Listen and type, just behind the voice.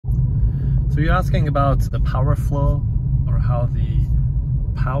So you're asking about the power flow or how the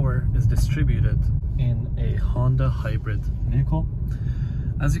power is distributed in a Honda hybrid vehicle.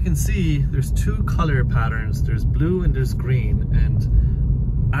 As you can see, there's two color patterns. There's blue and there's green,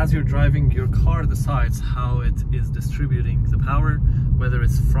 and as you're driving, your car decides how it is distributing the power, whether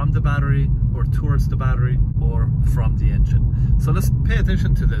it's from the battery or towards the battery or from the engine. So let's pay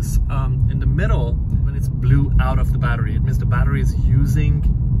attention to this. In the middle, when it's blue out of the battery, it means the battery is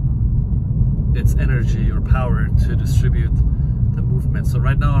using its energy or power to distribute the movement. So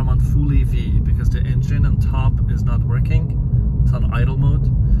right now I'm on full EV because the engine on top is not working. It's on idle mode.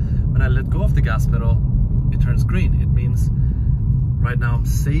 When I let go of the gas pedal, it turns green. It means right now I'm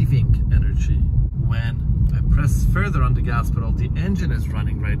saving energy. When I press further on the gas pedal, the engine is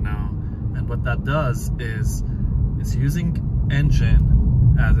running right now. And what that does is it's using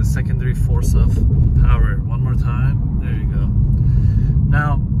engine as a secondary force of power. One more time. There you go.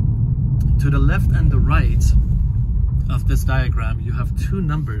 Now, to the left and the right of this diagram, you have two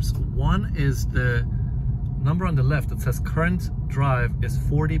numbers. One is the number on the left that says current drive is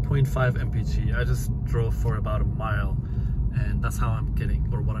 40.5 mpg. I just drove for about a mile, and that's how I'm getting,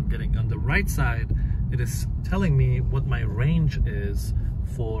 or what I'm getting. On the right side, it is telling me what my range is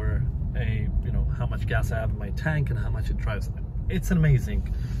for a, how much gas I have in my tank and how much it drives. It's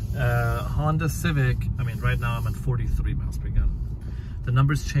amazing. Honda Civic, right now I'm at 43 miles per gallon. The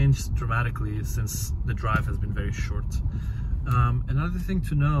numbers changed dramatically since the drive has been very short. Another thing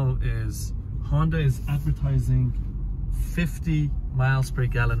to know is Honda is advertising 50 miles per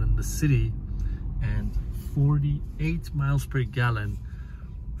gallon in the city and 48 miles per gallon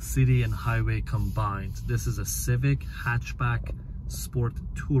city and highway combined. This is a Civic hatchback sport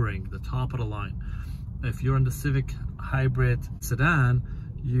touring, the top of the line. If you're in the Civic hybrid sedan,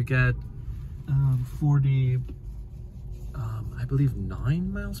 you get 40, I believe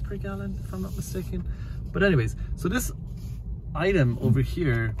 9 miles per gallon, if I'm not mistaken. But anyways, so this item over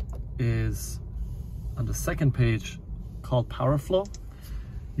here is on the second page called Power Flow.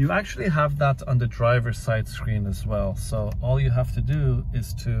 You actually have that on the driver's side screen as well. So all you have to do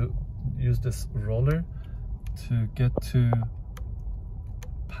is to use this roller to get to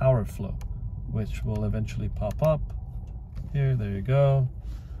Power Flow, which will eventually pop up here. There you go.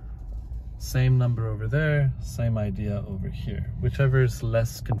 Same number over there, same idea over here, whichever is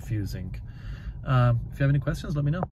less confusing. If you have any questions, let me know.